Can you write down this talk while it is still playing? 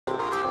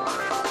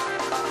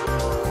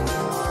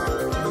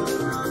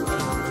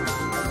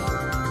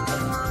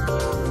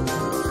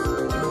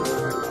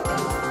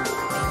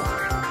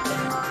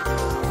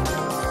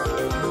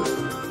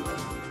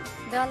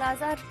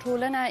الازهر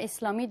ټولنه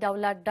اسلامي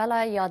دولت ډله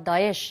یا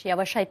داعش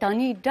یوه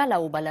شیطاني ډله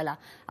وبلله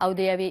او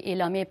د یوې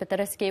اعلامیې په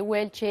ترڅ کې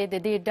ویل چې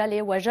د دې ډلې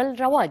وژل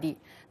روا دي.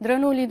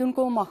 درنو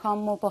لیدونکو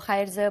ماښام مو په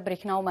خیر. زه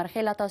برېښنا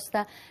عمرخیله تاسو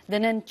ته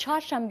د نن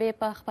چهارشنبې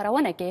په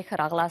خپرونه کې ښه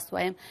راغلاست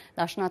وایم.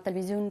 د اشنا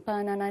تلویزیون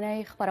په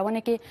نننۍ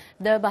خپرونه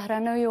کې د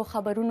بهرنیو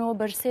خبرونو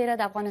برسیره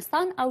د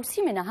افغانستان او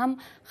سیمې نه هم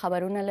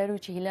خبرونه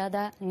لرو چې هیله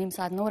ده نیم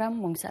ساعت نور هم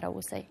موږ سره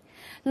اوسئ.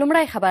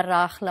 لومړی خبر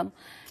راخلم.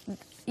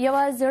 یوه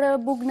زړه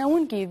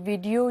بوږنونکې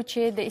ویډیو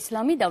چې د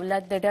اسلامي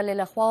دولت د ډلې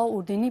لخوا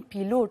اردني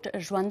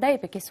پیلوټ ژوندی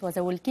پکې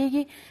سوځول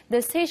کیږي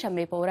د سې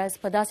شنبې په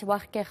ورځ په داسې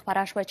وخت کې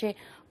خپره شوه چې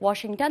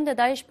واشنګټن د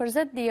داعش پر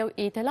ضد د یو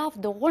ائتلاف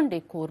د غونډې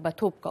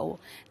کوربهتوب کوو.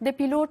 د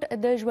پیلوټ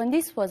د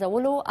ژوندي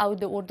سوځولو او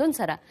د اردن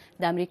سره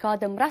د امریکا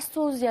د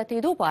مرستو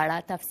زیاتېدو په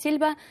اړه تفصیل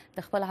به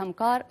د خپل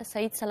همکار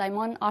سعید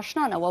سلیمان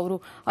اشنا نه واورو.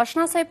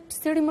 اشنا صاحب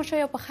ستړي مه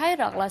شئ او په خیر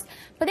راغلاست.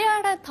 په دې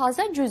اړه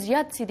تازه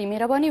جزئیات سیدي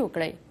مهرباني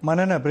وکړئ.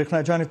 مننه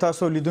برېښنا جانې.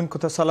 تاسو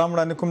لیدونکو ته سلام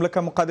وړاندې کوم.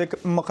 لکه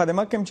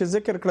مقدمه کې چې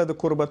ذکر کړه د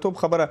کوربهتوب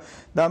خبره،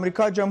 د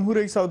امریکا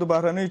جمهور رئیس او د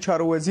بهرنیو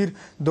چارو وزیر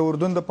د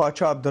اردن د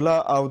پاچا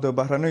عبدالله او د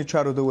بهرنیو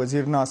چارو د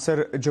وزیر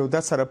ناصر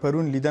جوده سره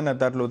پرون لیدنه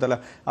درلودله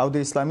او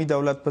د اسلامي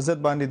دولت په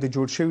ضد باندې د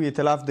جوړ شوي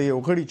ائتلاف د یو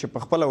غړي چې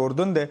په خپله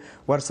اردن دی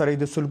ورسره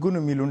د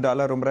سلګونو میلیون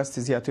ډالرو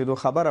مرستې زیاتېدو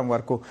خبر هم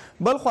ورکو.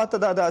 بل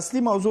خواته دا د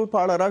اصلي موضوع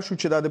په اړه راشو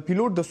چې دا د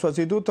پیلوټ د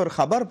سوځېدو تر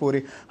خبر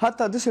پورې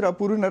حتی داسې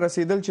راپورونه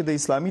رسېدل چې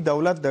د اسلامي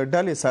دولت د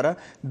ډلې سره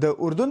د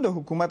اردن د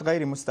حکومت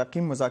غیر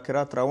مستقیم مذاکرات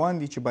روان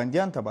دي چې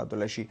بندیان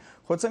تبادله شي.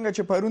 خو څنګه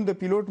چې پرون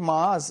د پیلوټ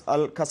معاذ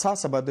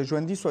القصاص به د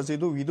ژوندي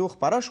سوځېدو ویډیو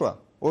خپره شوه،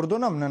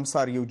 اردن هم نن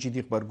سهار یو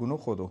جدي غبرګون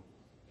وښودو.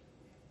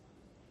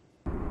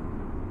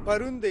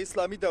 پرون د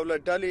اسلامي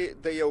دولت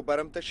ډلې د یو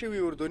برمته شوي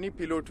اردني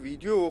پیلوټ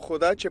ویډیو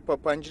وښوده چې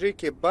په پنجرې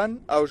کې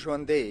بند او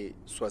ژوندی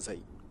سوځي.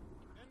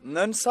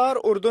 نن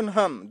سهار اردن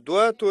هم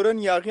دوه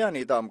تورن یاغیان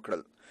اعدام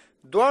کړل.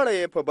 دواړه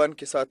یې په بند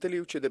کې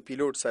ساتلي چې د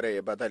پیلوټ سره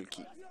یې بدل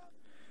کړي.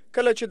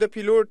 کله چې د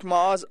پیلوټ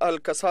معاذ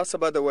القصاص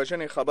به د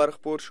وژنې خبر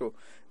خپور شو،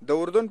 د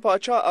اردن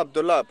پاچا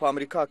عبدالله په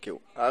امریکا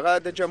کې هغه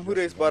د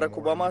جمهور رئیس بارک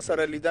اوباما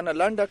سره لیدنه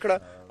لنډه کړه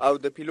او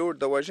د پیلوټ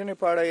د وژنې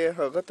په اړه یې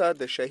هغه ته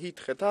د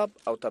شهید خطاب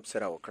او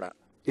تبصره وکړه.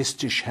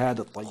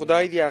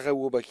 خدای دې هغه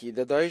وبخي.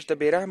 د داعش د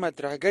بېرحمه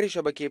ترهګرې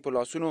شبکې په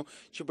لاسونو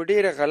چې په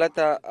ډېره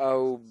غلطه او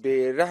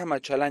بېرحمه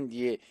چلند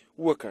یې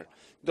وکړ،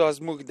 دا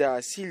زموږ د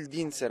اصیل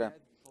دین سره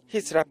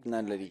هیڅ ربط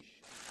نه لري.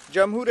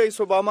 جمهور رئیس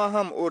اوباما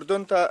هم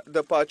اردن ته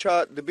د پاچا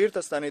د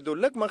بیرته ستنېدو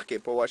لږ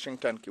مخکې په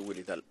واشنګټن کې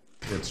ولیدل.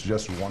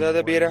 دا د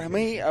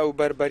بېرحمۍ او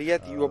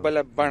بربریت یوه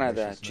بله بڼه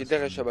ده چې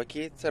دغه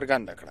شبکې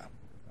څرګنده کړه.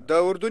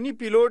 د اردني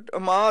پیلوټ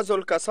معاذ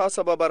القصاص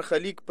به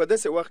برخلیک په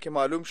داسې وخت کې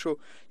معلوم شو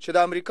چې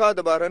د امریکا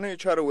د بهرنیو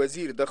چارو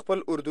وزیر د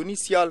خپل اردني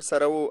سیال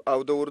سره و او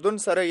د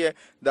اردن سره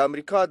یې د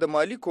امریکا د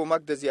مالی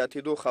کومک د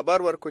زیاتېدو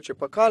خبر ورکو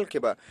چې په کال کې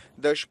به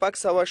د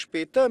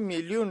 660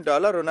 میلیون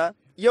ډالرو نه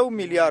 1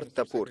 میلیارد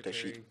ته پورته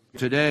شي.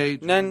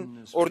 نن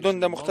اردن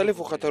د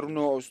مختلفو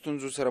خطرونو او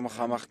ستونزو سره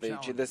مخامخ دی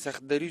چې د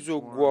سخت دریزو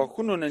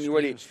ګواښونو نه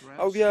نیولې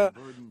او بیا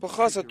په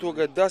خاصه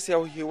توګه داسې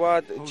یو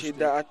هیواد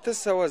چې د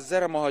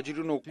 800,000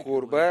 مهاجرینو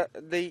کوربه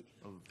دی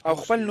او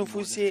خپل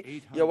نفوس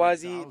یې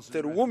یوازې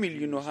تر 2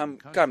 میلیونو هم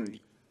کم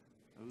دی.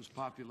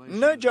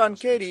 نه جان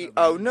کیری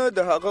او نه د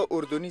هغه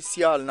اردني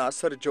سیال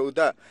ناصر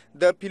جوده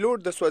د پیلوټ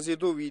د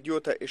سوځېدو ویډیو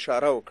ته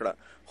اشاره وکړه،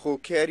 خو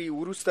کیری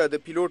وروسته د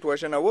پیلوټ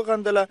وژنه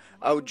وغندله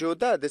او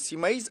جوده د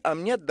سیمایي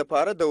امنیت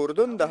دپاره د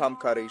اردن د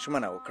همکارۍ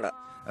ژمنه وکړه.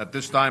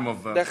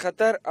 د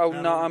خطر او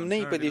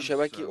ناامنۍ په دې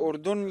شبه کې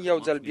اردن یو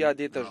ځل بیا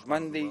دې ته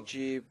ژمن دی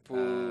چې په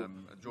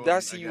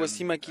داسې یوه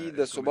سیمه کې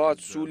د ثبات،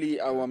 سولې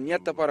او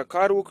امنیت لپاره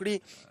کار وکړي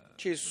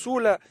چې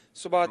سوله،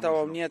 ثبات او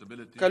امنیت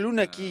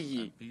کلونه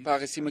کېږي په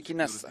هغه سیمه کې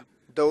نشته.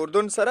 د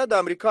اردن سره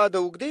د امریکا د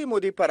اوږدې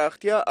مودې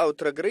پراختیا او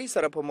ترګرۍ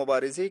سره په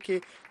مبارزې کې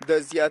د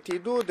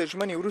زیاتېدو د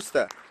ژمنې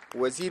وروسته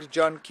وزیر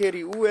جان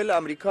کیری وویل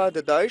امریکا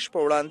د داعش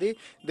په وړاندې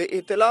د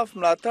ائتلاف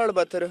ملاتړ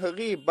به تر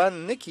هغې بند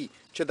نه کړي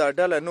چې دا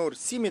ډله نور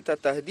سیمې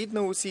ته تهدید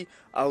نه اوسي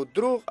او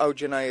دروغ او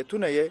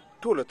جنایتونه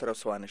یې ټولو ته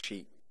رسوا نه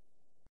شي.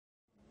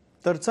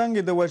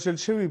 ترڅنګ د وژل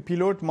شوي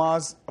پیلوټ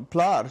معاذ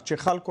پلار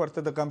چې خلک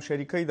ورته د غم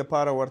شریکۍ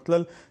دپاره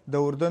ورتلل،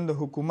 د اردن د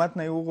حکومت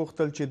نه یې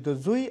وغوښتل چې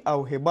د زوی او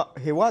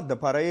هیواد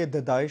دپاره یې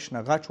د داعش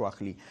نه غچ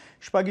واخلي.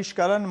 26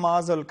 کلن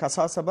معاذ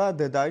القصاص به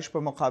د داعش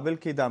په مقابل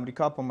کې د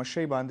امریکا په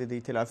مشرۍ باندې د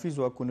ائتلافي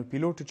ځواکونو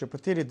پیلوټ چې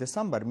په تېرې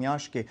دسمبر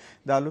میاشت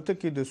کې د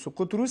الوتکې د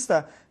سقوط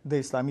وروسته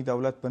د اسلامي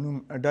دولت په نوم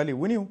ډلې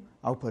ونیو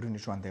او پرون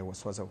ژوندی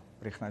وسوځو.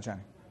 برېښنا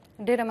جانې.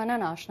 ډېره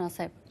مننه اشنا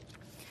صاحب.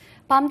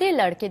 په همدې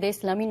لړ کې د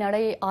اسلامي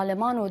نړۍ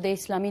عالمانو د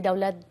اسلامي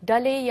دولت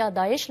ډلې یا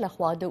داعش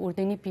لخوا د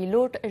اردني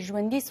پیلوټ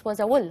ژوندي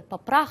سوځول په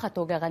پراخه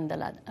توګه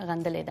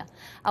غندلې ده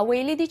او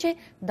ویلي دي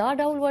چې دا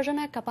ډول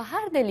وژنه که په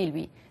هر دلیل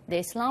وي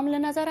د اسلام له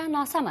نظره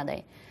ناسمه دی.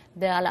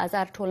 د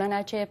الازهر ټولنه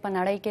چې په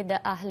نړۍ کې د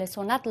اهل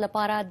سنت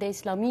لپاره د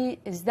اسلامي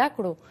زده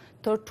کړو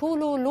تر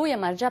ټولو لویه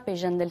مرجع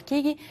پیژندل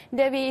کیږي، د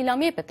یوې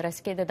اعلامیې په ترڅ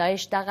کې د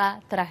داعش دغه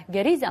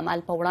ترهګریز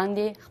عمل په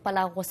وړاندې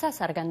خپله غوسه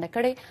څرګنده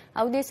کړې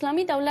او د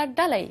اسلامي دولت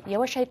ډله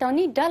یوه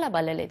شیطاني ډله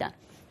بللې ده.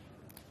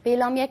 په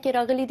اعلامیه کې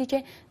راغلي دي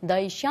چې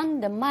داعشیان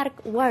د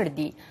مرګ وړ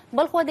دي.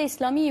 بلخوا د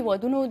اسلامي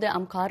هیوادونو د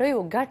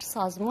همکاریو ګډ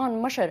سازمان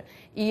مشر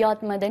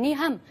ایاد مدني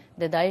هم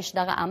د داعش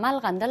دغه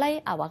عمل غندلی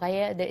او هغه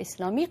یې د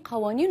اسلامي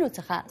قوانینو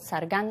څخه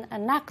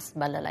څرګند نقض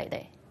بللی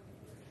دی.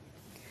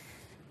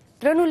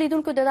 درنو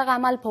لیدونکو د دغه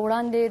عمل په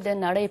وړاندې د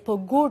نړۍ په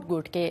ګوټ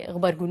ګوټ کې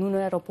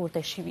غبرګونونه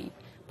راپورته شوي.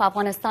 په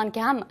افغانستان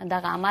کې هم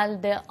دغه عمل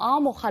د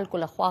عامو خلکو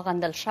لخوا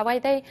غندل شوی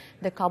دی.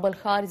 د کابل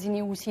ښار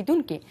ځینې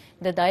اوسیدونکي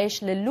د داعش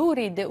له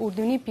لورې د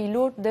اردني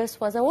پیلوټ د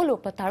سوځولو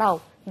په تړاو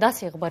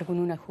داسې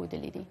غبرګونونه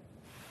ښودلي دي.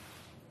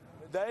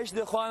 داعش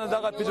د خوانه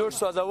دغه پیلوټ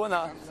سوځونه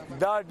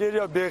دا ډېر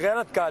یو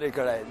بېغیرت کار یې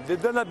کړی.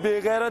 د ده نه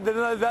بېغیرت د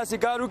ده نه داسې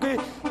کار وکړي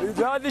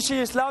دا د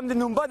شي اسلام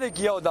د نومبده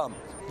کې یو دم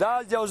دا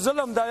یو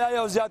ظلم دا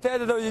یو زیاتی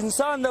ده د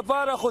انسان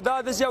دپاره. خو دا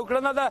داسې یو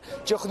کړنه ده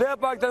چې خدای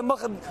پاک د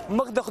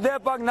مخ د خدای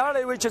پاک نه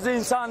اړوي چې زه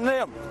انسان نه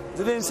یم،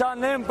 زه د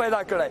انسان نه یم پیدا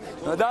کړی.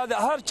 نو دا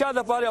د هر چا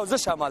دپاره یو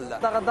زش عمل ده.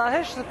 دغه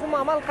داعش کوم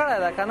عمل کړی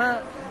ده که نه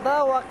دا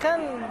واقعا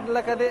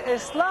لکه د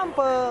اسلام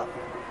په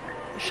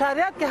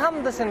شریعت کې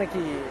هم داسې نه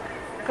کېږي.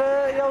 که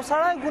یو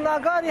سړی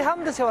ګناهګار یې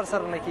هم داسې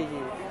ورسره نه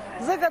کېږي.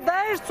 ځکه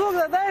داعش څوک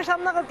ده؟ داعش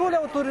همدغه ټول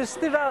یو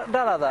تورستي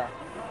ډله ده.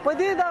 په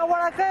دې دغه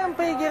وړکی هم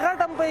پوهېږي، غټ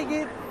هم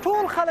پوهېږي،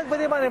 ټول خلک په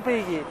دې باندې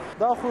پوهېږي.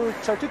 دا خو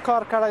چټي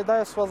کار کړی، دا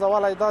یې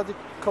سوځولی، دا د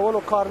کولو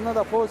کار نه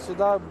ده. پوه شو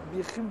دا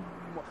بیخي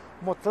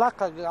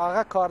مطلق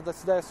هغه کار ده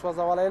چې دا یې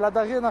سوځولی. له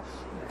دغې نه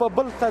په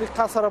بل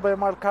طریقه سره به یې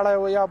مړ کړی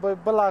و یا به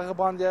بل هغه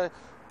باندې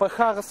په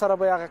ښه هغه سره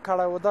به یې هغه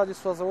کړی و. دا د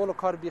سوځولو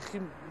کار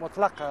بیخي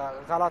مطلق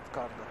غلط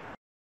کار ده.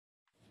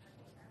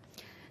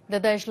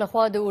 د داعش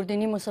لخوا د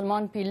اردني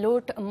مسلمان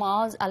پیلوټ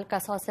معاذ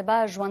الکساسبه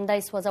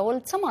ژوندی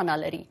سوځول څه معنا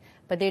لري؟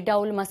 په دې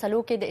ډول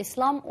مسلو کې د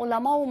اسلام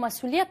علماو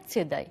مسؤلیت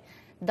څه دی؟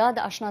 دا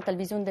د اشنا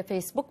تلویزیون د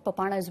فیسبوک په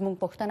پاڼه زموږ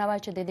پوښتنه وه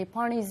چې د دې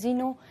پاڼې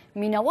ځینو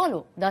مینوالو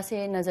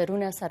داسې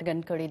نظرونه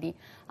څرګند کړي دي.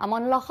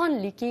 امان الله خان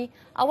لیکي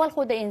اول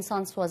خو د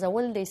انسان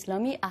سوځول د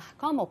اسلامي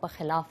احکامو په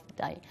خلاف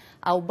دی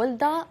او بل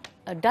دا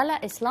ډله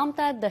اسلام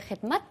ته د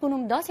خدمت په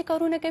نوم داسې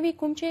کارونه کوي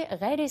کوم چې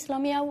غیر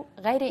اسلامي او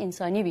غیر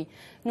انساني وي.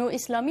 نو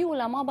اسلامي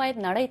علما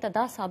باید نړۍ ته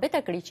دا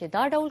ثابته کړي چې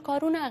دا ډول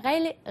کارونه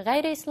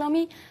غیر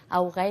اسلامي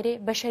او غیر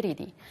بشري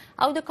دي.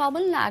 او د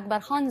کابل نه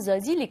اکبر خان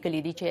زازي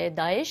لیکلي دي چې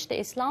داعش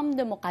د اسلام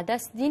د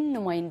مقدس دین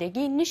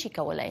نمایندګي نشي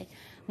کولی.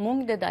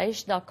 موږ د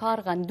داعش دا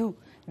کار غندو.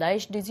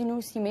 داعش د ځینو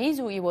سیمه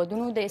ییزو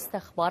هیوادونو د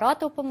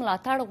استخباراتو په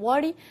ملاتړ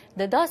غواړي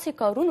د داسې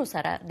کارونو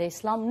سره د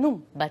اسلام نوم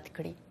بد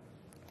کړي.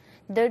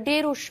 د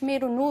ډیرو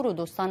شمیرو نورو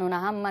دوستانو نه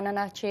هم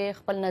مننه چې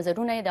خپل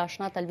نظرونه د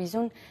اشنا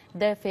تلویزیون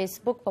د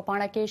فیسبوک په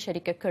پاڼه کې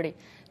شریکه کړي.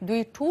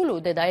 دوی ټولو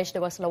د داعش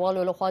د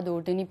وسلوالو لخوا د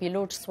اردني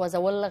پیلوټ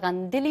سوځول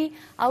غندلي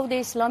او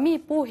د اسلامي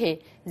پوهې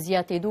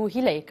زیاتېدو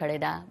هیله یې کړې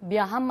ده.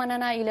 بیا هم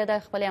مننه ایله ده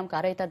خپلې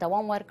همکارۍ ته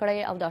دوام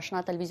ورکړئ او د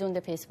اشنا تلویزیون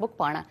د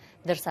فیسبوک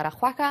پاڼه در سره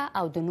خوښه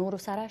او د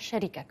نورو سره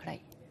شریکه کړئ.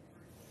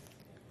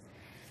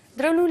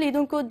 درنو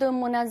لیدونکو د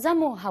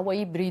منظمو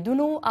هوایي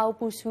بریدونو او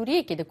په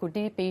سوریې کې د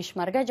کردي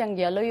پیشمرګه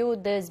جنګیالیو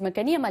د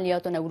ځمکني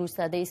عملیاتو نه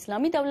وروسته د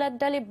اسلامي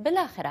دولت ډلې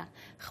بالاخره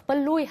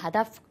خپل لوی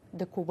هدف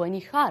د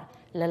کوباني ښار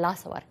له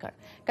لاسه ورکړ.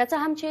 که څه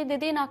هم چې د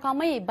دې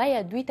ناکامۍ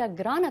بیه دوی ته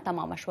ګرانه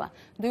تمامه شوه،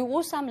 دوی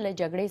اوس هم له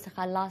جګړې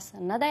څخه لاس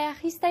نه دی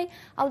اخیستی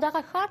او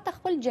دغه ښار ته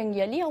خپل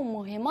جنګیالي او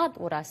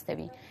مهمات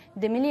وراستوي.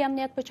 د ملي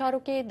امنیت په چارو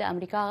کې د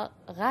امریکا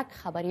غږ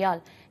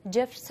خبریال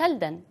جف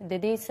سلدن د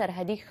دې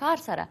سرحدي ښار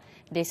سره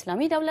د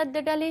اسلامي دولت د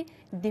ډلې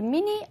د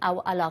مینې او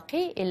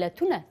علاقې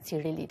علتونه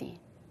څېړلي دي.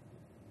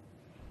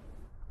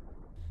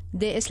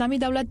 د اسلامي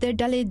دولت د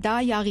ډلې دا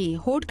یاغي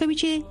هوډ کوي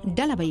چې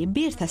ډله به یې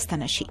بیرته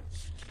ستنه شي.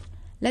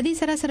 لدې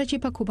سره چې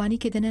په کوباني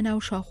کې د نن او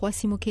شاوخوا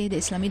سیمو کې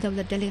د اسلامي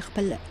دولت ډلې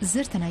خپل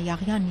زرتنه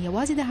یاغیان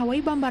یوازې د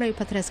هوایي بمباریو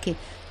په ترڅ کې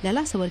له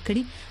لاسه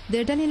ورکړي، د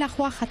ډلې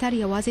لخوا خطر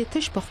یوازې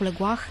تش په خوله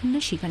ګواښ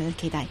نشي ګڼل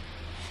کېدای.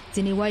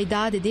 ځینې وایي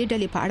دا د دې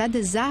ډلې په اړه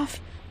د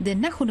ضعف د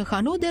نښو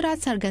نښانو د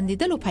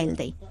راڅرګندېدلو پیل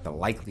دی.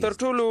 تر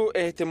ټولو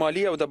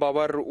احتمالي او د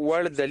باور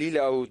وړ دلیل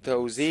او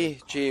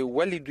توضیح چې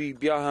ولې دوی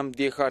بیا هم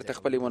دې ښار ته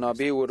خپلې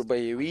منابع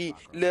وربیوي،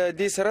 له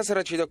دې سره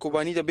چې د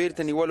کوباني د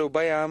بیرته نیولو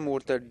بیه هم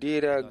ورته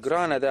ډېره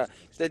ګرانه ده.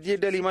 د دې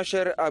ډلې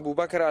مشر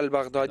ابوبکر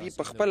البغدادي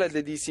په خپله د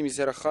دې سیمې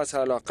سره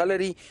خاصه علاقه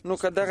لري.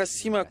 نو که دغه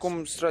سیمه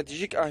کوم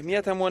ستراتیژیک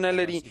اهمیت هم ونه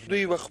لري،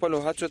 دوی به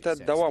خپلو هڅو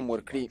ته دوام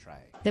ورکړي.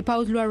 د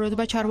پاوز لوړ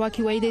رتبه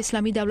چارواکي وایي د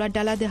اسلامي دولت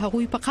ډله د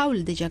هغوی په قول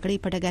د جګړې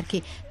په ډګر کې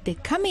د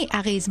کمې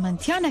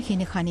اغیزمنتیا نښې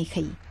نښانې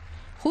ښیي.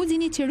 خو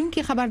ځینې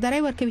څېړونکي خبرداری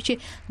ورکوي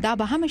چې دا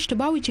به هم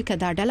اشتباه وي چې که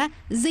دا ډله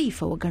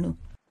ضعیفه وګڼو.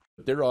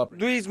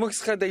 دوی زموږ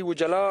څخه د یو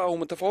جلا او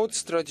متفاوت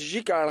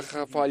ستراتیژیک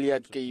اړخه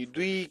فعالیت کوي.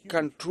 دوی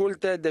کنټرول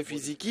ته د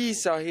فزیکی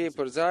ساحې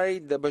پر ځای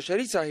د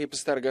بشري ساحې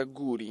په سترګه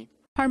ګوري.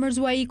 هارمرز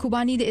وايي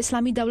کوباني د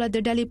اسلامي دولت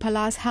د ډلې په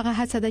لاس هغه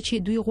هڅه ده چې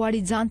دوی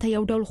غواړي ځان ته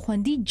یو ډول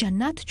خوندي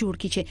جنت جوړ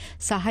کړي چې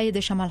ساحه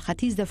د شمال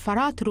ختیځ د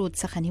فرات رود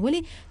څخه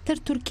نیولې تر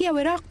ترکیه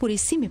او عراق پورې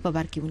سیمې په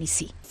بر کې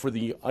ونیسي.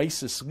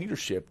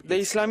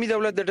 د اسلامي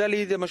دولت د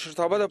ډلې د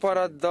مشرتابه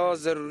لپاره دا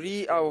ضروري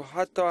او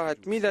حتی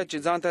حتمی ده چې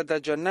ځان ته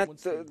د جنت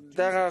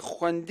دغه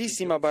خوندي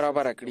سیمه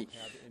برابر کړي.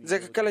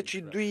 ځکه کله چې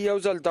دوی یو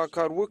ځل دا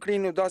کار وکړي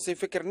نو داسې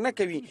فکر نه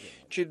کوي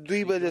چې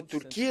دوی به د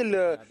ترکیې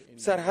له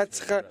سرحد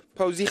څخه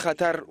پوځي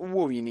خطر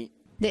وویني.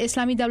 د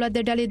اسلامي دولت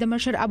د ډلې د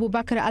مشر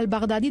ابوبکر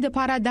البغدادي د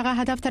پاره دغه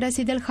هدف ته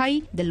رسیدل ښایي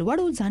د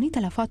لوړو ځاني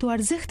تلفاتو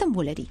ارزښت هم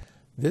ولري.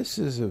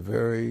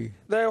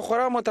 دا یو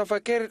خورا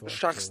متفکر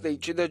شخص دی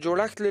چې د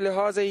جوړښت له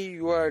لحاظه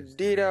یوه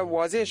ډیره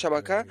واضح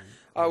شبکه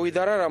او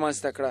اداره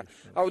رامنځته کړه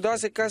او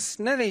داسې کس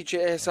نه دی چې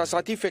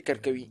احساساتي فکر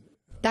کوي.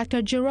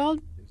 ډاکټر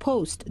جیرالد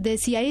پوسټ د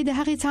CIA د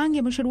هغې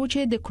څانګې مشر و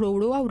چې د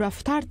کړوړو او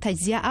رفتار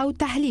تجزیه او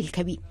تحلیل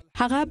کوي.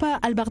 هغه په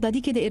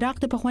البغدادي کې د عراق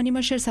د پخوانی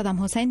مشر صدام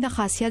حسین د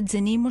خاصیت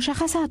ځینې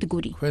مشخصات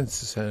ګوري.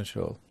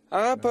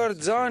 هغه پر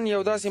ځان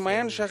یو داسې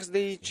مین شخص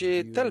دی چې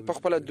تل په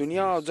خپل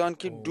دنیا او ځان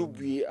کې ډوب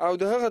وي او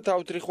د هغه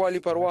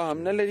تاوتریخوالي پروا هم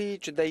نه لري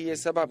چې د یې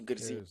سبب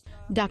ګرځي.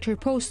 ډاکټر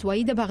پوسټ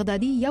وایي د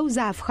بغدادي یو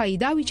ضعف ښایي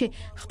دا وي چې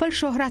خپل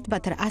شهرت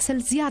به تر اصل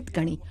زیات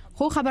ګڼي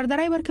خو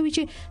خبرداری ورکوي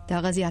چې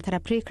دغه زیاتره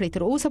پریکړې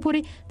تر اوسه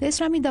پورې د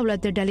اسلامي دولت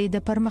د ډلې د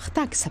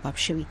پرمختګ سبب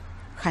شوي.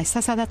 ښایسته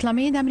سعادت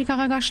لمحې د امریکا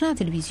غږ اشنا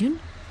تلویزیون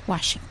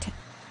واشنگټن.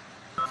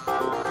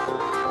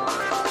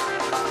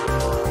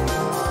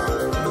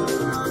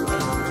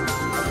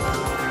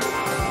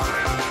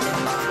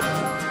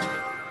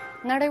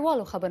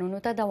 نړیوالو خبرونو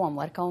ته دوام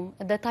ورکوم.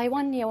 د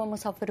تایوان یو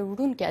مسافر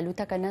وړونکې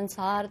الوتکه نن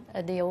سهار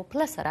د یو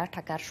پله سره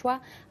ټکر شوه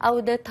او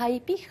د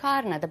تایپي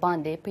ښار نه د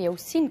باندې په یو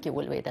سیند کې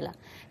ولوېدله.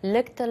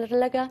 لږ تر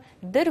لږه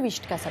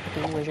 23 کسه پکې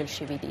ووژل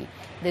شوي دي.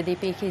 د دې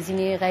پیښې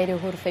ځینې غیر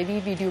حرفوي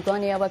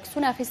ویډیوګانې او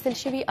عکسونه اخیستل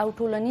شوي او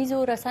ټولنیزو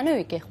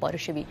رسنیو کې خپاره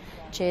شوي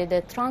چې د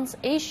ترانس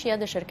ایشیا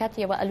د شرکت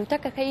یوه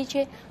الوتکه ښیي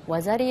چې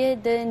وزر یې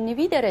د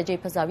 90 درجې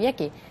په زاویه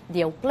کې د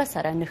یو پله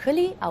سره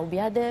نښلي او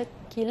بیا د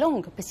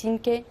کیلونګ په سیند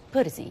کې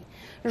پرځي.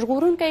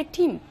 ژغورونکی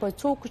ټیم په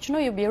څو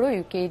کوچنیو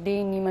بیړیو کې د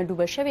نیمه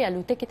ډوبه شوې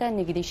الوتکې ته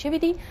نږدې شوي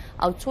دي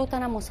او څو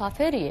تنه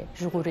مسافر یې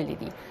ژغورلي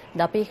دي.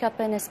 دا پیښه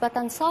په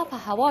نسبتا صافه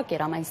هوا کې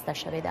رامنځته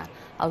شوې ده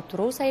او تر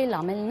اوسه یې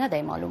لامل نه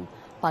دی معلوم.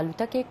 په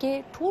الوتکې کې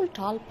ټول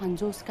ټال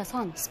 50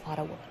 کسان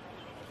سپاره وو.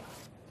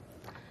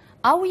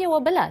 او یو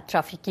بله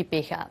ترافیکي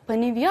پیښه په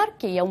نیویارک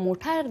کې یو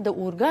موټر د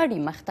اورګاډي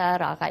مخ ته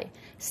راغی.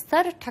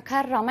 ستر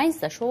ټکر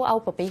رامنځته شو او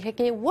په پیښه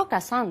کې 2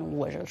 کسان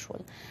ووژل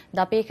شول.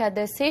 دا پیښه د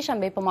سې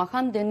شنبې په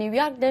ماښام د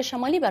نیویارک د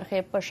شمالي برخې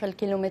په 20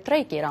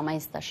 کیلومترۍ کې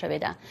رامنځته شوې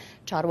ده.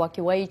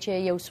 چارواکي وایي چې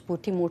یو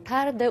سپورتي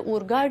موټر د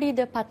اورګاډي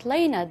د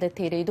پټلۍ نه د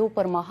تېرېدو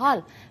پر مهال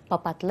په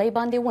پټلۍ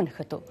باندې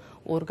ونښتو.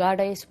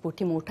 اورګاډی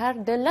سپورتي موټر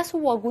د 10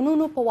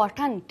 واګونونو په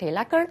واټن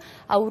ټیله کړ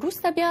او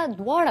وروسته بیا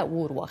دواړه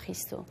اور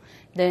واخیستو.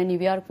 د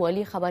نیویارک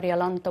والي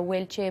خبریالانو ته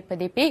ویل چې په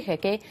دې پیښه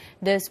کې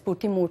د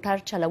سپورتي موټر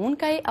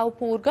چلونکی او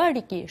په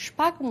اورګاډي کې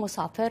 6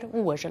 مسافر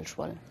ووژل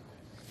شول.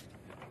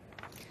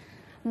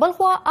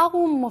 بلخوا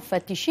هغو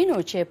مفتشینو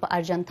چې په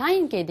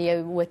ارجنټاین کې د یو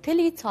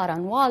وتلي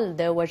څارنوال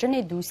د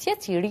وژنې دوسیه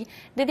څیړي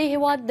د دې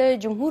هیواد د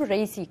جمهور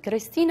رئیس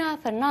کریستینا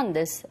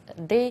فرناندس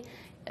د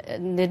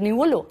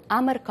نیولو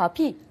امر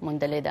کاپي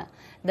موندلې ده.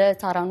 د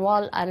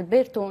څارنوال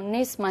البرتو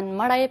نیسمن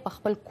مړی په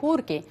خپل کور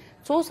کې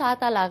څو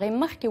ساعته له هغې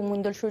مخکې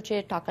وموندل شو چې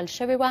ټاکل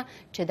شوې وه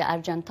چې د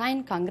ارجنټاین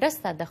کانګرس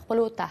ته د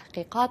خپلو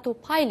تحقیقاتو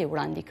پایلې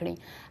وړاندې کړي.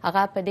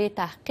 هغه په دې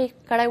تحقیق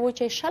کړی و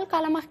چې 20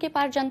 کاله مخکې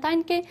په ارجنټاین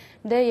کې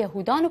د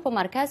یهودانو په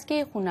مرکز کې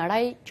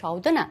خونړۍ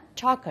چاودنه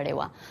چا کړې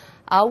وه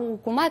او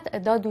حکومت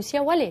دا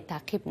دوسیه ولې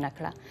تعقیب نه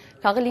کړه.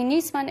 ښاغلي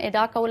نیسمن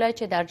ادعا کوله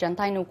چې د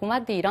ارجنټاین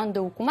حکومت د ایران د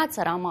حکومت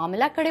سره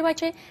معامله کړې وه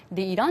چې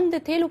د ایران د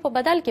تیلو په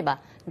بدل کې به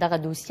دغه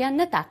دوسیه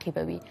نه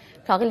تعقیبوي.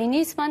 ښاغلي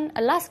نیسمن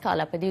 10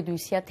 کاله په دې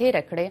دوسیه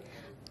تیره کړې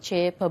چې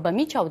په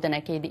بمي چاودنه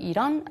کې د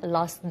ایران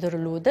لاس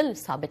درلودل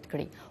ثابت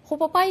کړي خو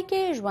په پای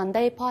کې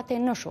ژوندی پاتې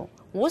نه شو.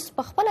 اوس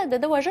په خپله د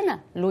ده وژنه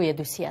لویه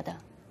دوسیه ده.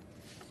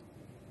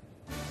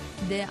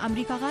 د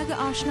امریکا غږ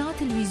آشنا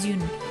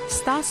تلویزیون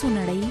ستاسو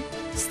نړۍ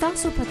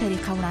ستاسو په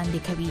طریقه وړاندې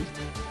کوي.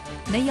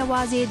 نه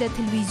یوازې د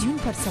تلویزیون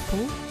پر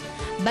څپو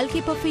بلکې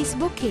په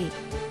فیسبوک کې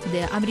د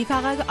امریکا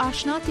غږ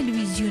آشنا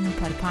تلویزیون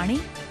پر پاڼې،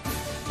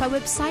 په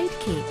ویب سایټ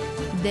کې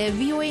د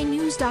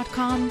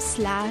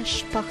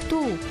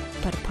voanews.com/پښتو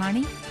پر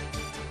پاڼې،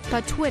 په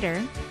ټویټر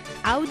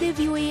او د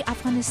VOA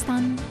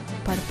افغانستان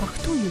پر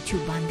پښتو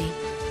یوټیوب باندې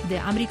د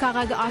امریکا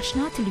غږ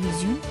آشنا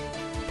تلویزیون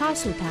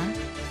تاسو ته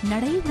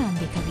نړۍ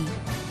وړاندې کوي.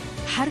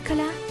 هر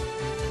کله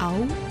او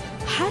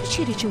هر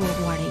چیرې چې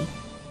وغواړئ.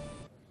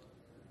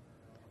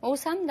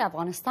 اوس هم د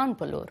افغانستان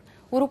په لور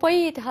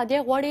اروپایي اتحادیه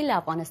غواړي له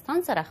افغانستان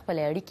سره خپل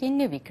اړیکې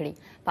نوي کړي.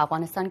 په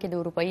افغانستان کې د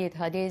اروپایي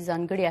اتحادیې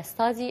ځانګړي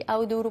استازي او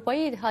د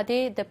اروپایي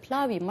اتحادیې د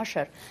پلاوي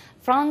مشر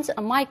فرانس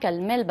مایکل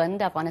میلبن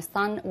د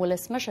افغانستان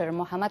ولسمشر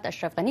محمد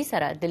اشرف غني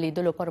سره د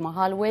لیدلو پر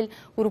مهال ویل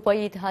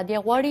اروپایي اتحادیه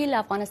غواړي له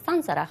افغانستان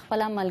سره خپل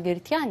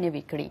ملګرتیا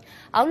نوي کړي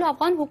او له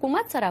افغان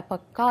حکومت سره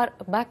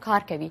په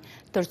کار کوي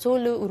ترڅو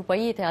له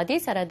اروپایي اتحادیې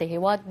سره د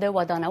هیواد د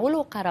ودانولو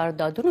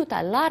قراردادونو ته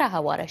لاره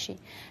هواره شي.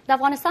 د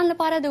افغانستان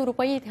لپاره د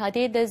اروپایي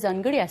اتحادیې د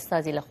ځانګړي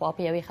استازي لخوا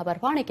په یوې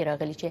خبرپاڼې کې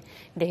راغلي چې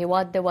د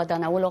هیواد د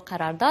ودانولو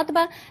قرارداد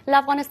به له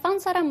افغانستان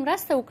سره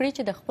مرسته وکړي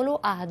چې د خپلو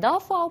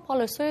اهدافو او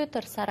پالیسیو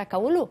ترسره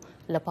کولو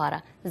لپاره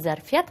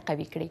ظرفیت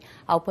قوي کړي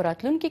او په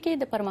راتلونکي کې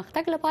د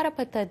پرمختګ لپاره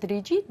په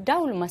تدریجي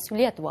ډول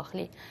مسؤلیت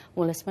واخلي.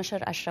 ولسمشر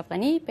اشرف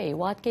غني په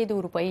هیواد کې د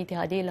اروپایي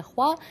اتحادیې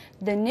لخوا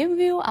د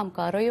نویو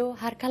همکاریو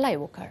هرکلی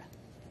وکړ.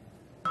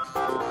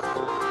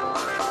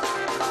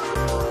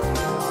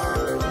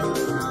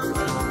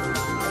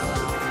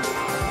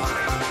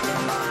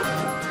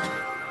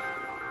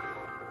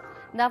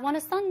 د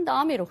افغانستان د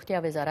عامې روغتیا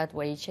وزارت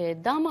وایي چې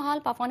دا مهال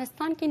په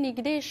افغانستان کې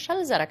نږدې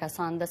 20,000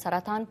 کسان د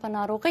سرطان په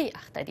ناروغۍ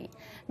اخته دي.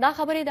 دا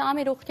خبرې د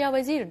عامې روغتیا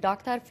وزیر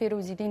ډاکټر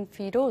فیروزالدین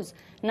فیروز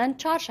نن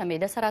چهارشنبې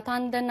د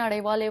سرطان د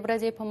نړیوالې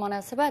ورځې په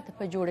مناسبت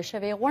په جوړه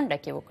شوې غونډه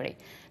کې وکړې.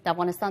 د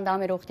افغانستان د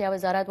عامې روغتیا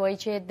وزارت وایي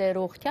چې د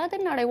روغتیا د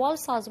نړیوال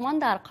سازمان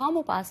د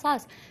ارقامو په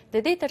اساس د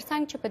دې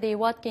ترڅنګ چې په دې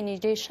هیواد کې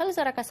نږدې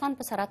 20,000 کسان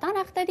په سرطان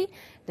اخته دي،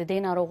 د دې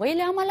ناروغۍ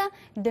له امله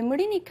د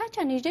مړینې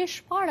کچه نږدې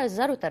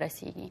 14,000 ته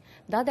رسیږي.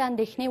 دا د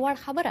اندېښنې وړ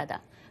خبره ده.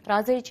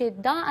 راځئ چې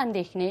دا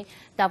اندېښنې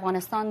د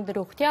افغانستان د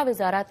روغتیا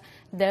وزارت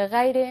د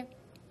غیر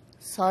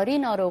ساري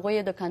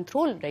ناروغیو د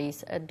کنټرول رئیس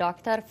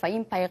ډاکټر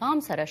فهیم پیغام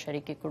سره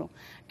شریکې کړو.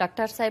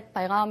 ډاکټر صاحب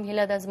پیغام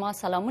هیله ده زما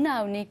سلامونه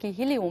او نیکې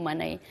هیلې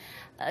ومنئ.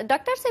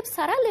 ډاکټر صاحب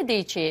سره له دې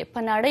چې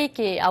په نړۍ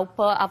کې او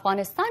په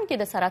افغانستان کې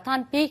د سرطان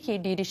پیښې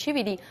ډېرې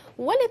شوي دي،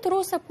 ولې تر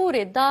اوسه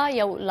پورې دا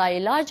یو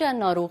لاعلاجه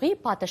ناروغي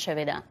پاتې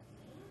شوې ده؟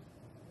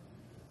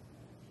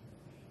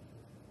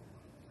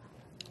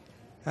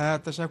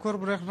 تشکر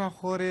برېښنا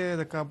خورې،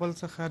 د کابل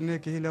څخه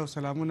نیکې هیلې او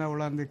سلامونه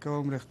وړاندې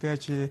کوم. رښتیا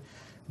چې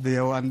د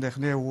یو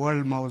اندېښنې وړ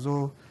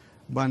موضوع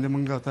باندې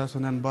موږ او تاسو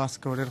نن بحث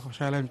کوو. ډېر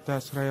خوشحاله یم چې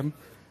تاسو سره یم.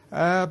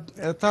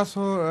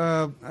 تاسو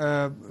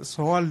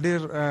سوال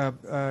ډېر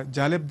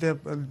جالب دی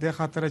دې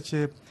خاطره چې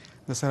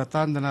د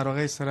سرطان د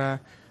ناروغۍ سره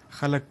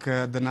خلک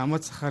د نامه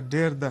څخه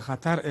ډېر د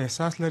خطر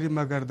احساس لري،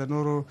 مګر د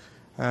نورو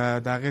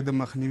د هغې د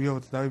مخنیوي او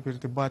تداوي په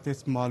ارتباط هېڅ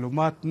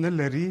معلومات نه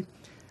لري.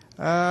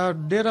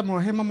 ډیره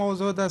مهمه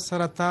موضوع ده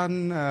سرطان،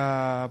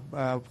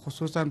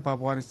 خصوصا په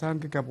افغانستان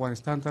کې. که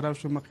افغانستان طرف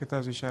شو، مخکې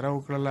تاسو اشاره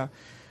وکړله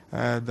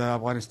د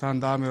افغانستان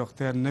د عامې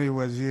روغتیا نوی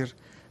وزیر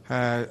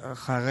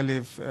ښاغلی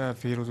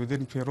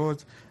فیروزالدین فیروز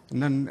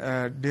نن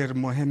ډېر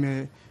مهمې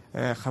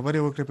خبرې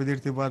وکړې په دې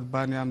ارتباط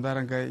باندې.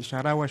 همدارنګه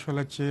اشاره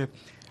وشوله چې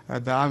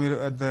د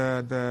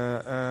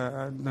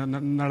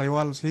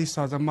نړیوال صحي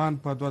سازمان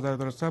په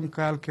 2013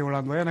 کال کې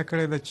وړاندوینه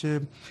کړې ده چې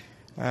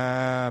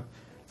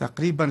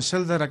تقریبا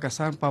 20,000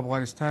 کسان په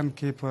افغانستان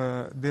کې په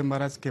دې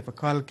مرض کې په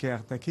کال کې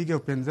اخته کېږي او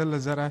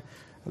 15,000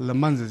 له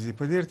منځه ځي.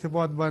 په دې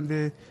ارتباط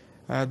باندې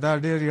دا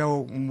ډېر یو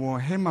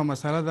مهمه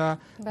مسله ده،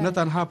 نه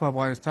تنها په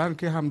افغانستان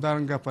کې،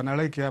 همدارنګه په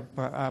نړۍ کې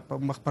په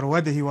مخ پر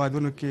ودې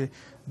هیوادونو کې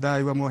دا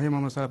یوه مهمه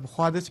مسله.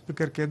 پخوا داسې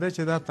فکر کېده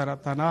چې دا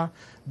تنها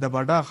د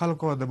بډا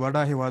خلکو او د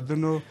بډا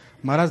هیوادونو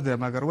مرض دی،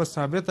 مګر اوس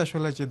ثابته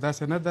شوله چې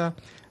داسې نه ده.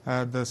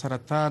 د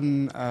سرطان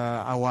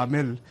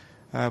عوامل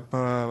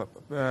په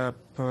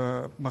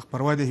مخ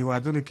پر ودې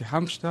هیوادونو کې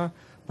هم شته،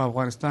 په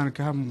افغانستان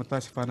کې هم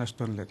متاسفانه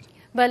شتون لري.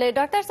 بله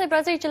ډاکټر صاحب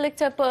راځئ چې لږ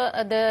څه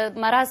د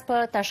مرض په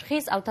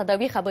تشخیص او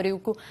تداوي خبرې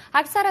وکړو.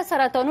 اکثره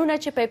سرطانونه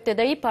چې په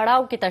ابتدایي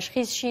پړاو کې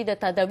تشخیص شي د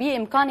تداوي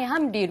امکان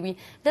هم ډیر وي.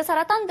 د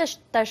سرطان د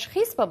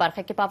تشخیص په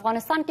برخه کې په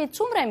افغانستان کې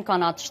څومره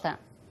امکانات شته؟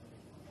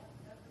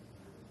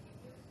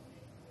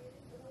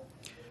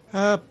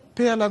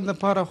 فعلا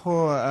دپاره خو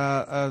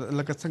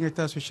لکه څنګه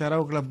تاسو اشاره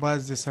وکړه،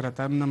 بعضې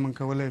سرطانونه موږ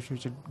کولی شو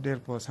چې ډېر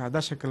په ساده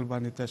شکل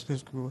باندې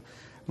تشخیص کړو.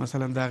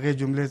 مثلا د هغې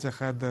جملې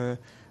څخه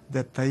د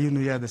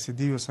تعینو یا د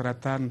ثدیو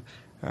سرطان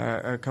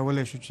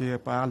کولی شو چې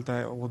په هلته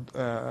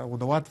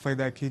غدوات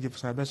پیدا کېږي، په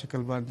ساده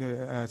شکل باندې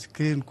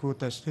سکرین کو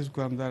تشخیص کو.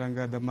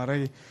 همدارنګه د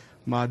مرۍ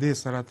معدې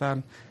سرطان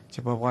چې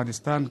په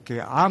افغانستان کې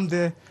عام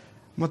دی.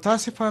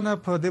 متاسفانه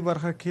په دې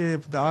برخه کې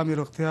د عامې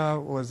روغتیا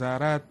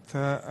وزارت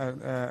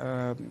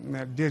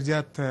ډېر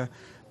زیات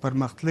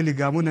پرمختللي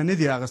ګامونه نه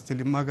دي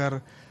اخیستلي، مګر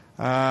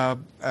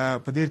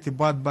په دې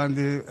ارتباط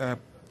باندې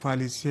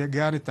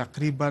پالیسیګانې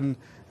تقریبا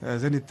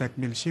ځینې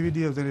تکمیل شوي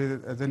دي او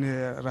ځینې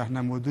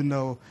راهنمودونه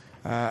او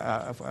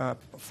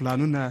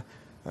پلانونه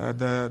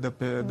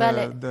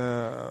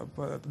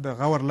د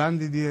غور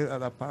لاندې دي،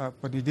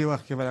 په نږدې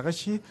وخت کې به دغه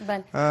شي.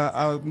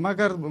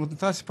 مګر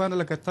متاسفانه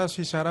لکه تاسو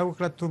اشاره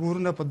وکړه،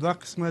 تومورونه په 2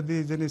 قسمه دي،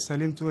 ځینې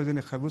سلیم تومور،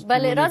 ځینې خبوز.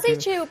 بله راځئ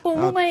چې په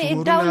عمومي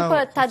ډول په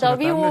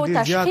تداوي او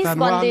تشخیص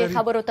باندې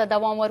خبرو ته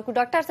دوام ورکړو.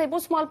 ډاکټر صاحب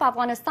اوس مهال په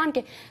افغانستان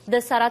کې د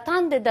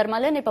سرطان د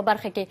درملنې په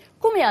برخه کې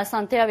کومې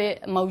اسانتیاوې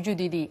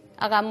موجودې دي؟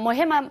 هغه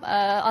مهمه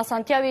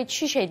اسانتیاوې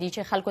څه شی دي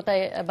چې خلکو ته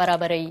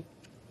برابروي؟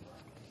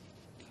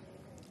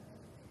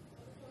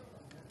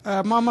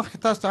 ما مخکې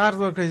تاسو ته عرض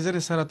وکړی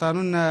ځینې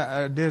سرطانونه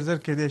ډېر زر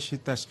کېدای شي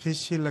تشخیص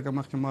شي، لکه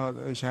مخکې ما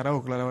اشاره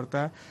وکړله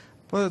ورته.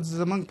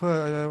 زمونږ په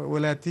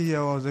ولایتي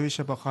او حوزوي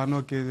شفاخانو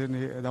کې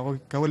دغه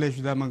کولی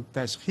شو دا موږ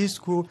تشخیص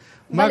کړو،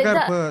 مګر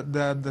په د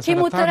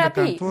سرطان د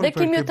کنټرول د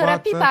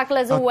کیمیوتراپي په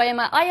هکله زه ووایم،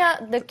 آیا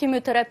د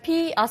کیمیوتراپي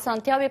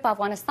اسانتیاوې په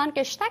افغانستان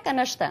کې شته که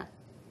نشته؟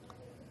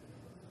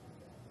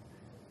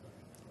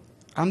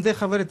 همدې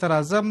خبرې ته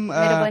راځم.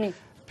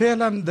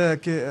 فعلا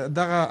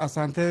دغه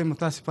اسانتیاوې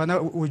متاسفانه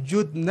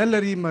وجود نه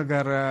لري،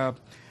 مګر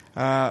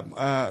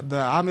د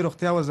عامې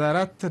روغتیا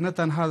وزارت نه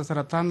تنها د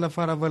سرطان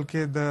لپاره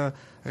بلکې د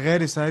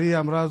غیر ساري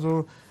امراضو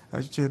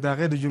چې د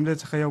هغې د جملې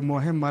څخه یو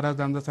مهم مرض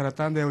هم د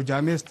سرطان دی، یو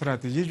جامع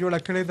ستراتیژي جوړه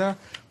کړې ده.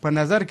 په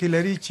نظر کې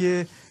لري چې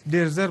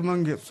ډېر زر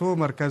موږ څو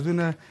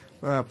مرکزونه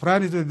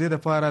پرانیزو. د دې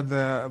لپاره د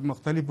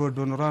مختلفو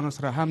ډونرانو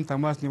سره هم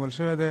تماس نیول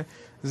شوی دی.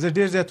 زه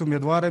ډېر زیات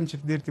امیدوار یم چې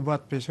په دې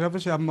ارتباط پیشرفت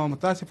وشي، اما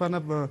متاسفانه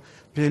په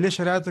فعلي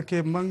شرایطو کې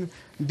موږ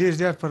ډېر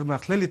زیات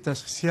پرمختللي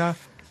تشخیصیه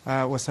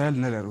وسایل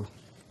نه لرو.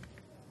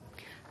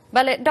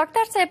 بله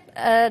ډاکټر صاحب،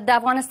 د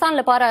افغانستان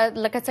لپاره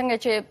لکه څنګه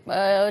چې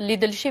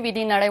لیدل شوي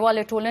دي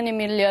نړیوالې ټولنې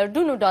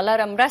میلیارډونو ډالر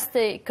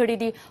مرستې کړي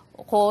دي،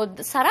 خو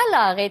سره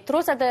له هغې تر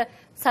اوسه د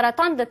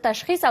سرطان د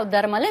تشخیص او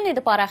درملنې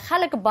دپاره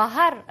خلک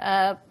بهر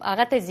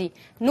هغه ته ځي،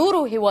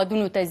 نورو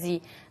هیوادونو ته ځي.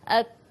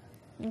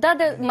 دا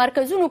د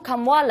مرکزونو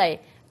کموالی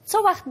څه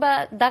وخت به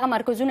دغه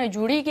مرکزونه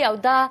جوړیږي او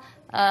دا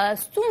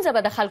ستونزه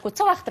به د خلکو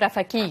څه وخت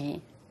رفع کیږي؟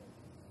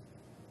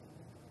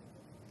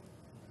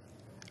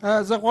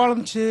 زه غواړم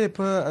چې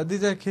په دې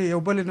ځای کې یو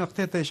بلې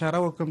نقطې ته اشاره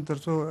وکړم تر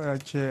څو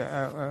چې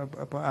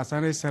په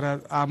اسانۍ سره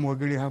عام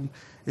وګړي هم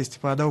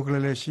استفاده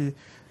وکړلی شي.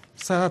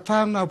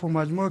 سرطان او په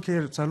مجموع کې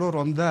 4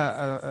 عمده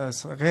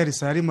غیر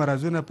ساري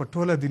مرضونه په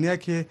ټوله دنیا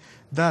کې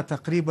دا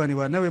تقریبا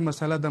یوه نوې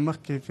مسله ده.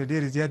 مخکې په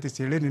ډېرې زیاتې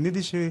څېړنې نه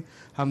دي شوي،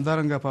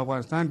 همدارنګه په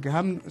افغانستان کې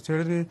هم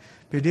څېړنې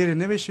په ډېرې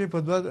نه وې شوي. په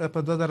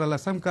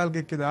 2010 کال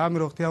کې د عامې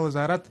روغتیا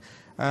وزارت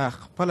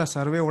خپله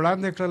سروې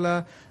وړاندې کړله،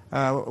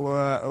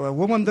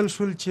 وموندل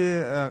شول چې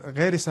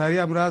غیر ساري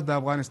امراض د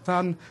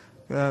افغانستان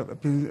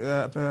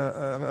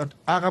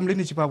هغه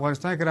مړینې چې په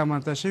افغانستان کې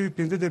رامنځته شوي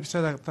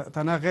 15%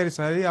 تنه غیر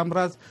ساري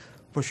امراض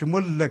په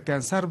شمول له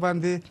کانسر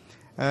باندې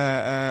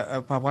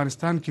په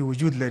افغانستان کې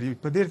وجود لري.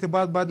 په دې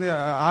ارتباط باندې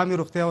عامې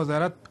روغتیا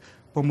وزارت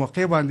په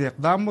موقع باندې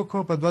اقدام وکړ.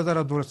 په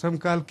 2012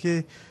 کال کې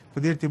په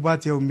دې ارتباط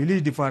یو ملي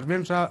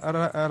ډپارټمنټ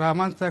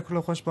رامنځته کړو.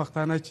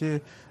 خوشبختانه چې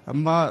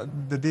ما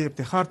د دې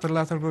افتخار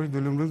ترلاسه کړ د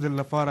لومړي ځل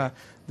لپاره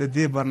د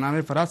دې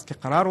برنامې په راس کې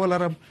قرار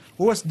ولرم.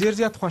 اوس ډېر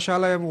زیات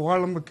خوشحاله یم.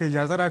 غواړم که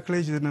اجازه راکړئ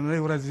چې د نننۍ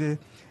ورځې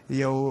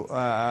یو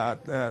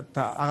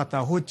هغه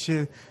تعهد چې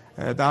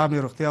د عامې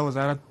روغتیا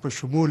وزارت په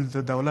شمول د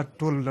دولت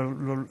ټول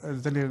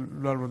ځینې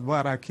لوړ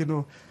اراکینو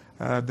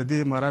د دې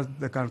مرض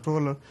د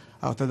کنټرول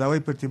او تداوی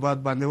په ارتباط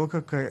باندې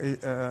وکړه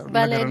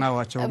رڼا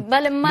واچوم.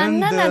 بله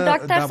مننه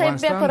ډاکټر صاحب،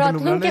 بیا په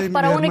راتلونکي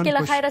خپرونو کې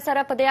له خیره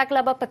سره په دې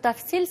هکله به په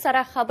تفصیل سره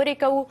خبرې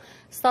کوو.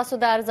 ستاسو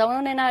د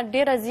ارزونې نه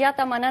ډېره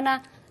زیاته مننه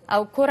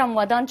او کورم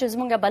ودان چې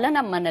زموږ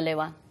بلنه منلې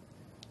وه.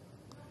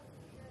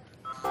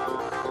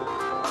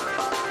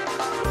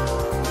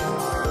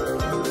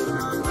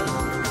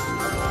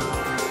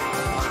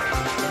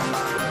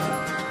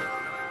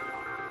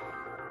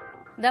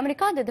 د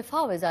امریکا د دفاع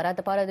وزارت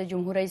لپاره د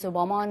جمهور رئیس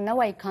اوباما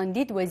نوی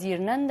کاندید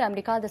وزیر نن د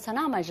امریکا د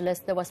سنا مجلس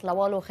د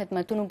وسلوالو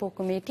خدمتونو په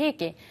کمیټې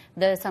کې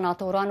د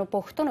سناتورانو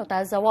پوښتنو ته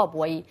ځواب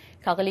وایي.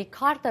 ښاغلي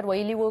کارتر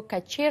ویلي و که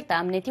چیرته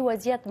امنیتي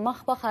وضعیت مخ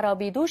په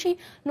خرابېدو شي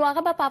نو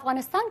هغه به په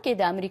افغانستان کې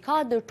د امریکا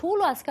د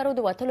ټولو عسکرو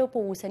د وتلو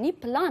په اوسني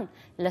پلان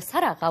له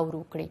سره غور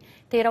وکړي.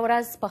 تېره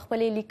ورځ په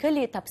خپلې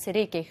لیکلې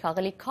تبصرې کې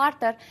ښاغلي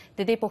کارتر د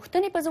دې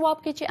پوښتنې په ځواب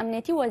کې چې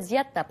امنیتي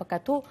وضعیت ته په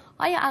کتو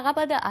آیا هغه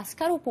به د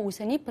عسکرو په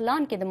اوسني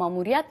پلان کې د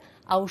ماموریت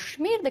او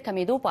شمیر د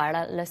کمیدو په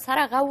اړه له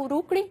سره غور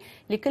وکړي،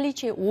 لیکلي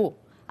چې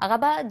هغه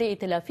به د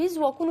ائتلافي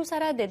ځواکونو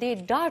سره د دې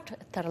ډاډ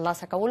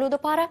ترلاسه کولو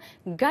دپاره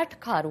ګډ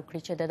کار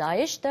وکړي چې د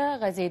داعش د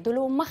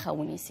غځېدلو مخه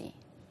ونیسي.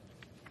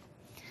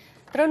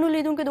 درنو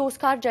لیدونکو، د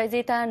اوسکار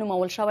جایزې ته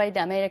نومول شوی د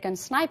امریکن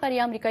سنایپر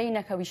یا امریکایي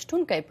نښه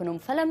ویشتونکی په نوم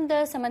فلم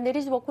د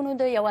سمندري ځواکونو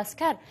د یو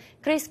عسکر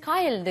کریس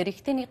کایل د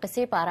رښتینې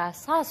قصې په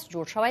اساس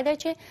جوړ شوی دی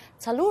چې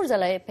 4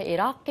 ځله په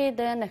عراق کې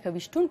د نښه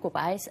ویشتونکو په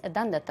حیث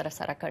دنده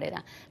ترسره کړې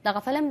ده. دغه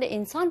فلم د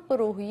انسان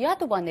په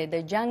روحیاتو باندې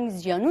د جنګ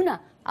زیانونه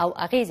او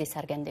اغیزې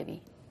څرګندوي.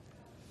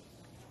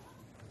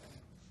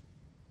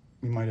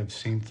 You might have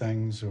seen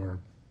things or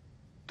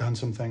done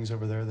some things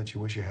over there that you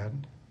wish you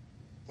hadn't.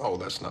 Oh,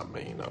 that's not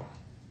me, no.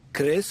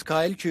 کریس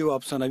کایل چې یو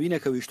افسانوي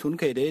نښه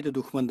ویشتونکی دی د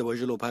دښمن د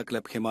وژلو په هکله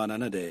پښیمانه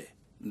نه دی.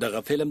 دغه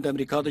فلم د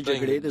امریکا د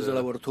جګړې د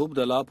زړورتوب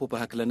د لاپو په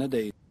هکله نه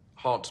دی.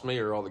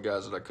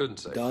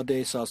 دا د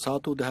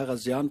احساساتو د هغه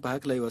زیان په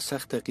هکله یوه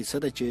سخته کیسه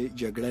ده چې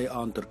جګړه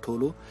آن تر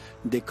ټولو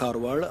د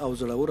کاروړ او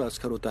زړورو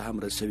عسکرو ته هم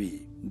رسوي.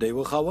 د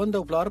یوه خاوند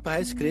او پلار په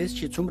حیث کریس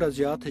چې څومره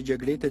زیات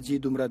جګړې ته ځي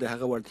دومره د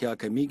هغه وړتیا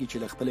کمیږي چې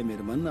له خپلې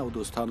مېرمن او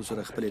دوستانو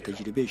سره خپلې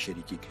تجربې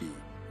شریکې کړي.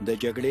 د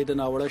جګړې د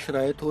ناوړه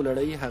شرایطو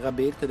لړۍ هغه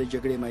بیرته د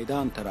جګړې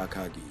میدان ته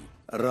راکاږي.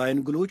 راین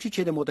ګلوچي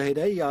چې د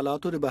متحده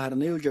ایالاتو د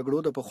بهرنیو جګړو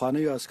د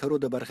پخوانیو عسکرو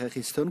د برخه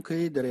اخیستونکو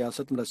د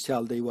ریاست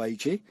مرستیال دی وایي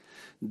چې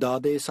دا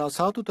د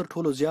احساساتو تر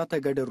ټولو زیاته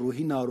ګډه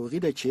روحي ناروغي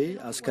ده چې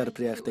عسکر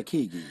پرې اخته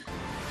کیږي.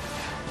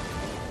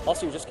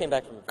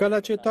 کله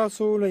چې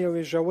تاسو له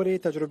یوې ژورې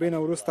تجربې نه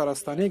وروسته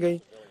راستنیږئ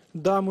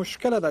دا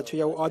مشکله ده چې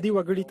یو عادي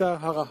وګړي ته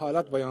هغه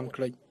حالت بیان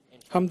کړئ.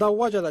 همدا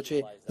وجه ده چې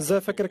زه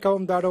فکر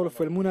کوم دا ډول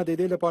فلمونه د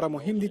دې لپاره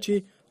مهم دي چې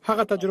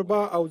هغه تجربه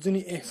او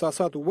ځینې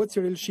احساسات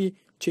وڅېړل شي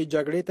چې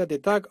جګړې ته د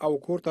تګ او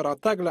کور ته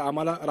راتګ له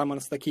امله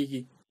رامنځته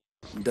کیږي.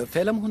 د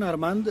فلم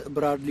هنرمند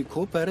برادلی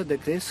کوپر د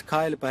کریس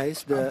کایل په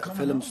حیث د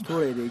فلم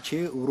ستوری دی چې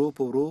ورو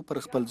په ورو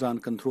پر خپل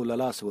ځان کنټرول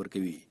لاس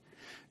ورکوي.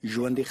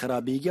 ژوند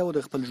خرابېږي او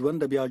د خپل ژوند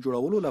د بیا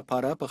جوړولو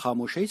لپاره په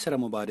خاموشۍ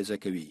سره مبارزه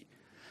کوي.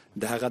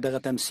 د هغه دغه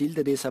تمثيل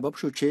د دې سبب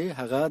شو چې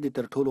هغه د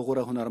تر ټولو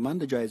غوره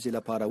هنرمند جایزې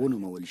لپاره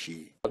ونومول شي.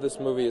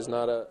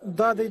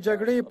 دا د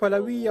جګړې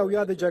پلوي او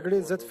یا د جګړې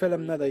ضد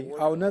فلم نه دی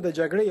او نه د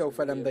جګړې یو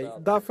فلم دی.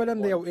 دا فلم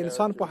د یو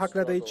انسان په حق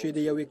دی چې د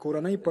یوې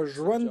کورنۍ په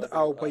ژوند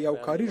او په یو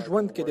کاري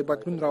ژوند کې د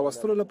بدلون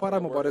راوستلو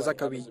لپاره مبارزه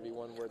کوي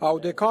او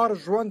د کار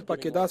ژوند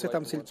پکې داسې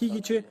تمثيل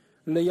کیږي چې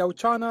له یو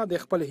چانه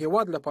د خپل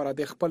هیواد لپاره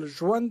د خپل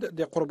ژوند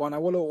د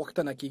قربانولو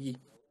غوښتنه کیږي.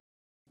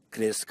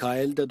 کریس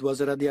کایل د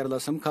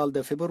 2014 کال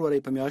د فبروري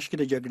په میاشت کې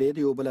د جګړې د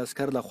یو بل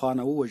عسكر له خوا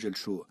نه ووژل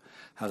شو.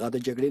 هغه د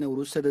جګړې نه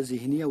وروسته د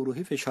ذهني او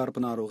روحي فشار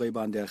په ناروغۍ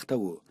باندې اخته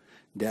و.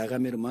 د هغه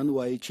میرمن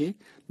وایي چې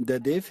د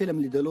دې فلم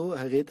لیدلو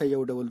هغې ته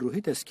یو ډول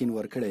روحي تسکین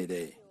ورکړی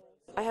دی.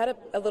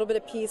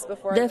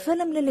 د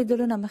فلم له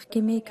لیدلو نه مخکې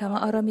مې کمه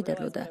آرامي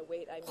درلوده،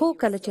 خو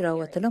کله چې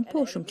راوتلم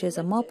پوه شوم چې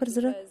زما پر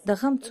زړه د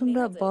غم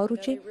څومره بارو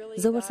چې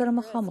زه ورسره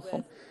مخامخ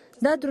وم.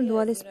 دا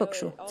دروندوالی سپک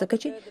شو ځکه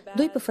چې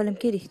دوی په فلم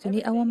کې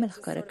رښتونی عوامل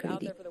ښکاره کړي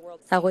دي.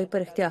 هغوی په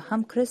رښتیا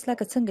هم کریس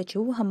لکه څنګه چې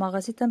و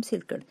هماغسې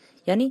تمثیل کړ،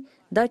 یعنی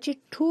دا چې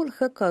ټول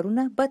ښه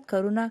کارونه، بد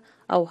کارونه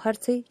او هر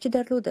څه چې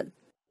درلودل.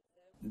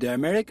 د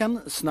امریکن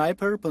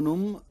سنایپر په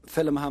نوم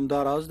فلم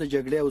همداراز د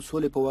جګړې او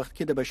سولې په وخت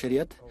کې د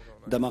بشریت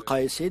د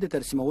مقایسې د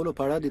ترسیمولو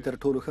په اړه د تر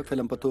ټولو ښه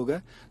فلم په توګه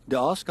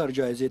د آسکار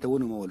جایزې ته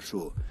ونومول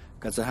شو.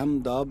 که څه هم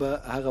دا به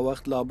هغه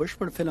وخت لا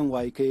بشپړ فلم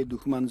وای کې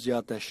دښمن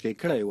زیات تشریح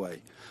کړی وای،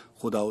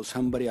 خو دا اوس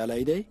هم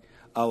بریالی دی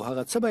او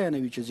هغه څه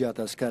بیانوي چې زیات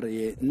عسکر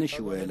یې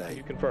نشي ویلی.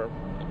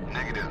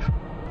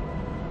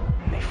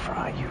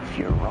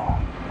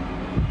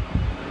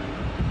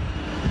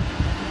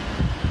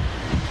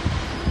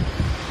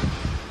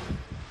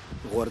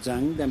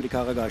 غورځنګ د امریکا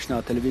غږ اشنا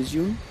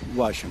تلویزیون،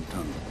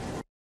 واشنگټن.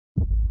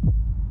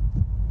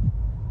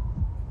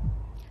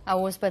 او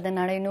اوس په د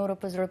نړۍ نورو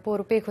په زړه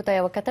پورو پیښو ته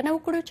یوه کتنه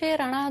وکړو چې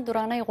رڼا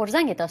درانۍ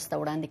غورځنګ تاسو ته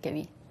وړاندې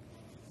کوي.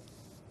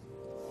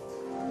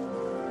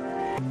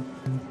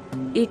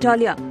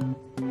 ایټالیا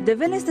د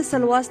وینس د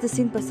سلواس د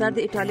سیند په سر د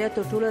ایټالیا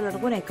تر ټولو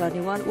لرغونی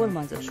کارنیوال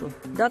ولمانځل شو.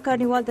 دا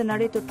کارنیوال د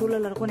نړۍ تر ټولو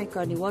لرغونی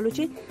کارنیوال و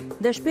چې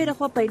د شپې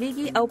لخوا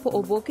پیلیږي او په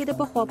اوبو کې د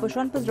پخوا په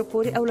شان په زړه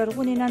پورې او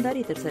لرغونې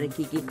نندارې ترسره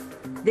کیږي.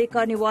 د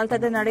کارنیوال ته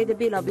د نړۍ د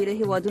بیلابیلو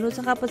هیوادونو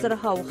څخه په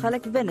زرهاوو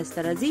خلک وینس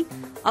ته راځي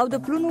او د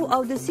پلونو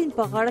او د سیند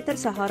په غاړه تر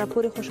سهاره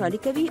پورې خوشحالي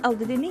کوي او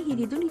د دې نه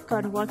هېرېدونکي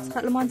کارنیوال څخه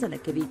لمانځنه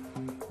کوي.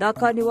 دا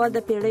کارنیوال د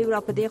پیړیو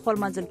را په دې خوا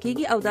لمانځل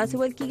کیږي او داسې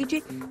ویل کیږي چې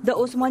د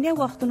عثماني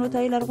وختونو ته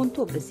یې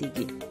لرغونتوب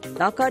رسیږي.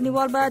 دا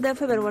کارنیوال به د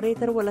فبروري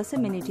تر 18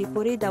 نیټې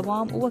پورې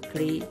دوام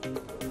وکړي.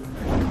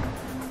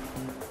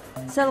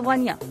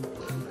 سلوانیا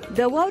د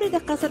واورې د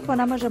قصر په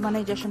نامه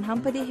ژمنی جشن هم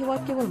په دې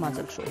هیواد کې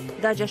ولمانځل شو.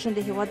 دا جشن د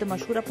هیواد د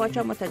مشهوره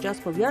پاچا متجاز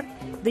په ویاړ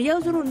د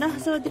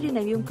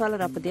 1993 کال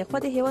را په دې خوا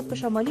د هیواد په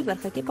شمالي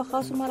برخه کې په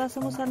خاصو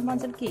مراسمو سره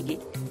لمانځل کیږي.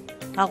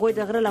 هغوی د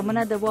غره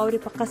لمنه د واورې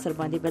په قصر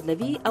باندې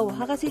بدلوي او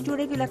هغسې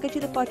جوړوي لکه چې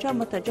د پاچا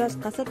متجاز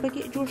قصر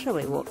پکې جوړ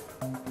شوی و.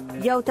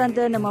 یو تن د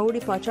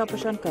نوموړي پاچا په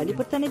شان کالي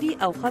پر تنوي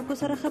او خلکو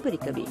سره خبرې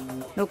کوي.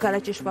 نو کله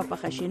چې شپه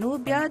پخه شي نو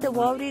بیا د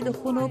واورې د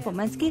خونو په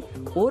منځ کې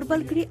اور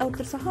بل کړي او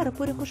تر سهاره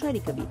پورې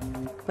خوشحالي کوي.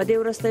 په دې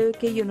وروستیو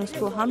کې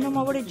یونسکو هم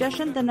نوموړي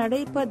جشن د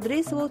نړۍ په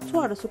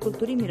 314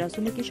 کلتوري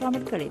میراثونو کې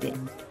شامل کړی دی.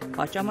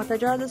 پاچا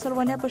متجاز د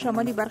سلوانیا په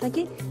شمالي برخه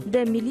کې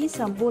د ملي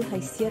سمبول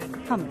حیثیت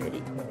هم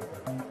لري.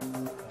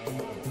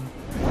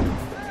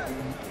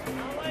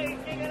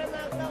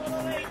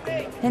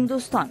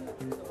 هندوستان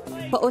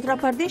په اتر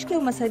پردیش کې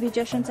یو مذهبي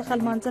جشن څخه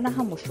لمانځنه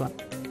هم وشوه.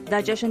 دا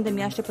جشن د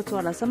میاشتې په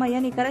 14مه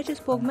یعنی کله چې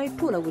سپوږمۍ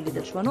ټوله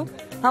ولیدل شوه نو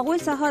هغوی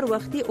سهار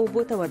وختي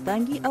اوبو ته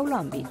وردانګي او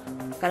لامبي.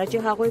 کله چې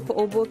هغوی په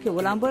اوبو کې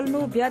ولامبل نو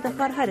بیا د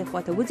ښار هرې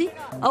خواته وځي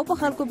او په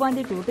خلکو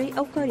باندې ډوډۍ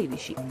او کاري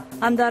وشي.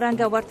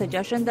 همدارنګه ورته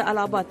جشن د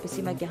الاباد په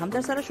سیمه کې هم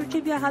ترسره شو چې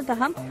بیا هلته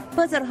هم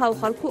په زرهاو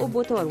خلکو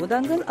اوبو ته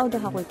ورودانګل او د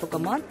هغوی په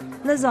ګمان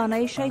له ځانه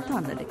یې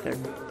شیطان لرې کړ.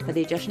 په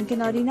دې جشن کې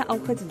نارینه او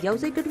ښځې یو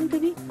ځای ګډون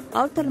کوي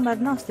او تر لمر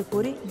ناستې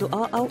پورې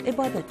دعا او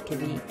عبادت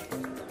کوي.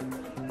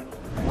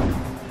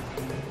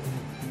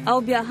 او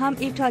بیا هم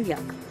ایټالیا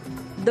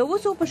د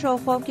وسو په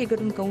شاوخوا کې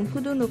ګډون کوونکو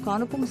د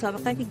نوکانو په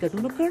مسابقه کې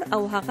ګډون وکړ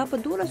او هغه په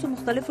 12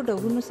 مختلفو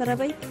ډولونو سره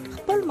به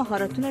خپل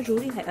مهارتونه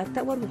جوړي هیئت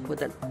ته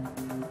ورخودل.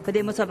 په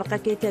دې مسابقه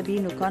کې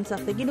طبیعي نوکان،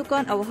 ساختګي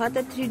نوکان او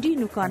حتی 3D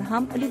نوکان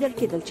هم لیدل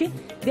کېدل چې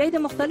بیا د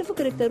مختلفو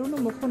کرکټرونو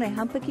مخونه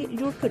هم پکې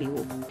جوړ کړي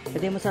وو. په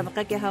دې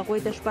مسابقه کې هغوی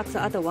د 6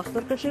 ساعته وخت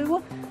ورکړل شوی وو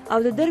او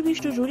د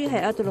 23 جوړي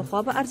هیئت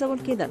لخوا به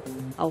ارزول کېدل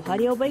او هر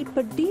یو به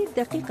په ډېر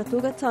دقیقه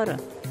توګه څاره.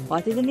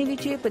 پاتې د نوي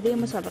چې په دې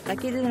مسابقه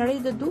کې د نړۍ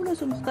د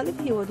 12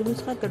 مختلفو هیوادونو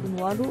څخه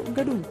ګډونوالو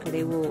ګډون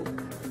کړی وو.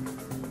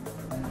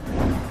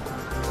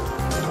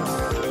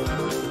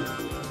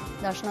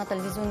 د اشنا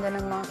تلویزیون د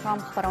نن ماښام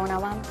خپرونه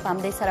په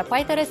همدې سره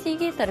پای ته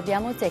رسیږي. تر بیا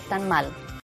مو څښتن مل.